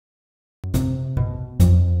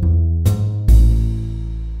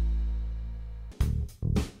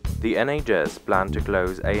The NHS plan to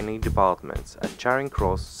close A&E departments at Charing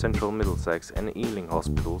Cross, Central Middlesex and Ealing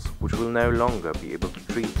hospitals, which will no longer be able to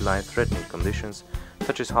treat life-threatening conditions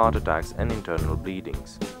such as heart attacks and internal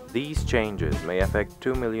bleedings. These changes may affect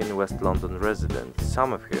 2 million West London residents,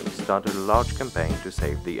 some of whom started a large campaign to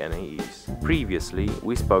save the A&Es. Previously,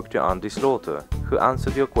 we spoke to Andy Slaughter, who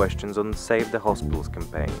answered your questions on the Save the Hospitals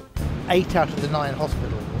campaign. 8 out of the 9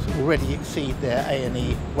 hospitals already exceed their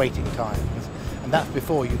A&E waiting times, and that's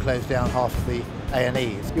before you close down half of the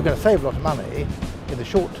A&Es. You're going to save a lot of money in the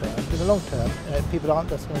short term, but in the long term, people aren't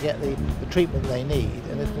just going to get the treatment they need,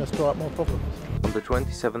 and it's going to store up more problems. On the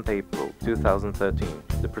 27th April 2013,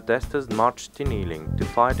 the protesters marched to Ealing to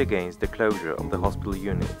fight against the closure of the hospital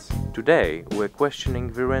units. Today, we're questioning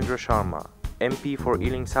Virendra Sharma, MP for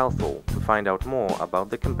Ealing Southall, to find out more about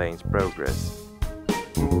the campaign's progress.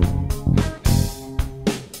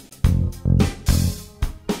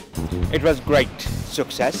 It was great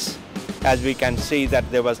success. As we can see that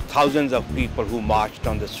there was thousands of people who marched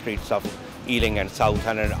on the streets of Ealing and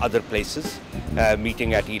Southall and other places,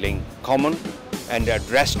 meeting at Ealing Common and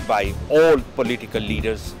addressed by all political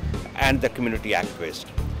leaders and the community activists.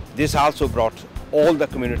 This also brought all the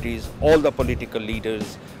communities, all the political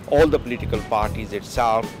leaders, all the political parties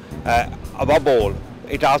itself. Above all,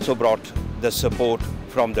 it also brought the support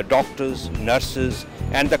from the doctors, nurses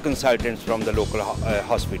and the consultants from the local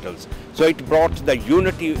hospitals. So it brought the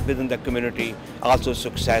unity within the community, also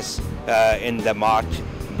success in the march,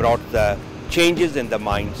 brought the changes in the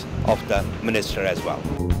minds of the minister as well.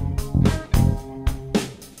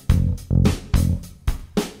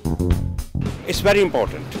 It's very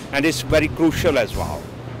important and it's very crucial as well.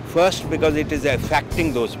 First, because it is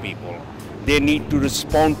affecting those people. They need to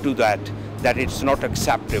respond to that it's not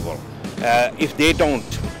acceptable. If they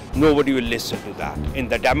don't, nobody will listen to that. In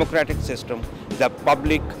the democratic system, the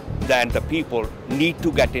public and the people need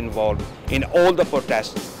to get involved in all the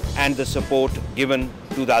protests and the support given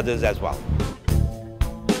to the others as well.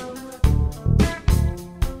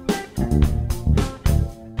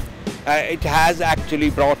 It has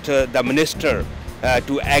actually brought the minister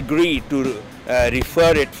to agree to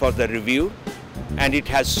refer it for the review, and it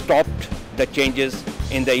has stopped the changes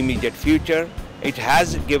in the immediate future. It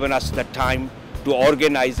has given us the time to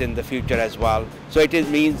organize in the future as well. So it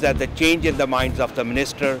means that the change in the minds of the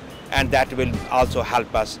minister, and that will also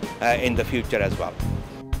help us in the future as well.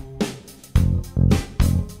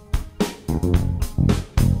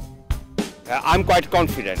 I'm quite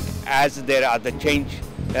confident as there are the change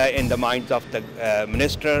in the minds of the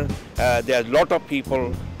minister. There are a lot of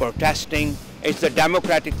people protesting. It's a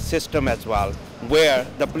democratic system as well, where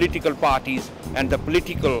the political parties and the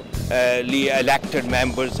politically elected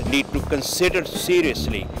members need to consider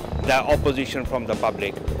seriously the opposition from the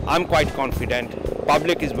public. I'm quite confident,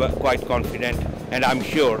 public is quite confident, and I'm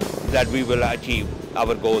sure that we will achieve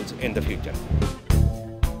our goals in the future.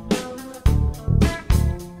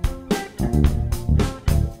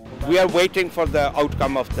 We are waiting for the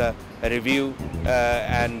outcome of the review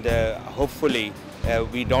and hopefully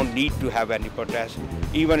we don't need to have any protest.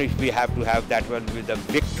 Even if we have to have that one with a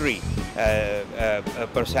victory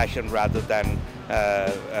procession rather than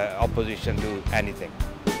opposition to anything.